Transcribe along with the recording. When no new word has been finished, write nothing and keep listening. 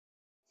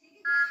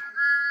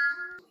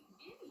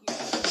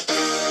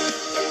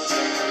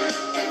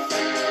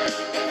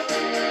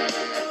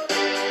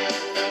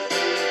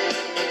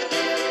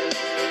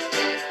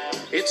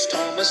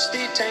Thomas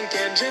the Tank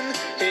Engine,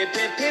 hip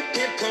hip hip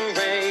hip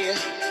hooray.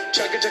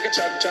 Chugga chugga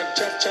chug chug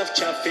chuff chuff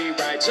chuff, he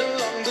rides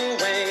along the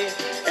way.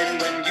 And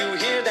when you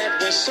hear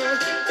that whistle,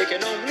 it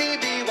can only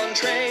be one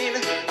train.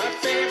 Our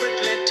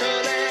favorite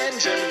little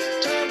engine,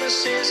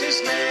 Thomas is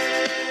his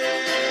name.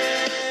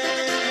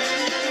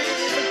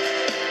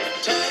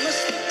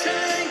 Thomas the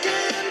Tank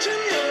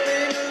Engine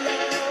rolling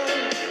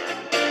along.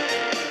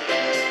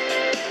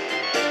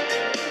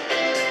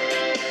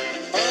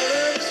 All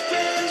of his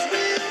friends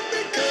will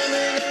be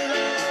coming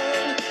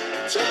along.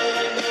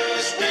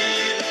 Thomas, we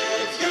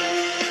love you.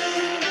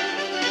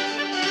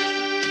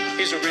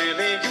 He's a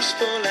really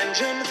useful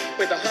engine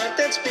with a heart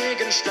that's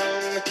big and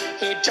strong.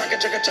 He chugga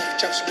chugga chuff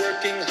chuffs,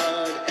 working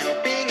hard,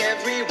 helping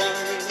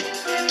everyone.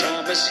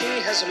 Thomas,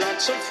 he has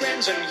lots of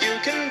friends, and you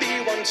can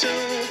be one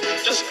too.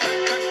 Just clap,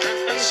 clap,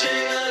 clap, and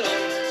sing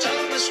along.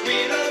 Thomas,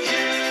 we love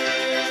you.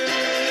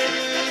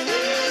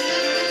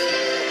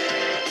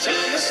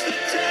 Thomas the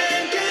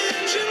Tank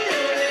Engine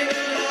rolling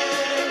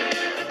along.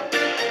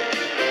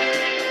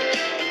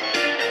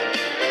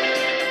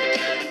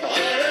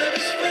 All of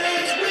his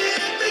friends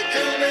will be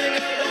coming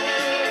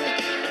along.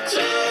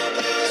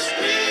 Thomas,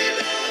 we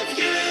love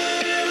you.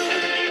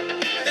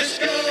 There's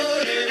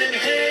Gordon and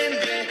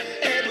Henry,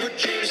 Edward,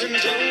 James and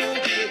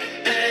Toby,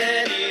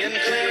 Annie and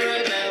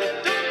Clarabelle,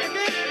 don't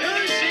forget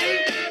Lucy,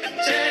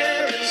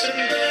 Terrence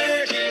and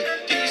Bertie,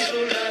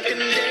 Diesel, Duck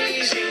and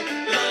Daisy,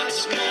 lots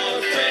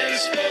more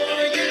friends for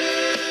you.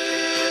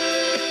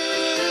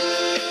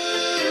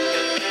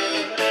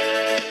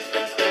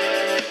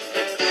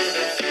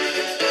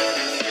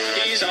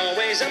 He's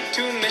always up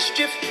to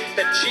mischief,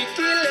 that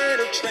cheeky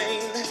little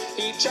train.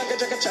 He chugga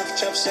chugga chuff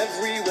chuffs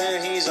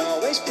everywhere, he's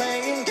always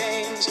playing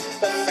games.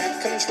 The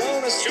fat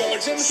controller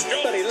scolds him,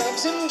 but he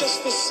loves him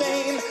just the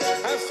same.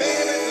 Our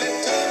favorite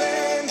little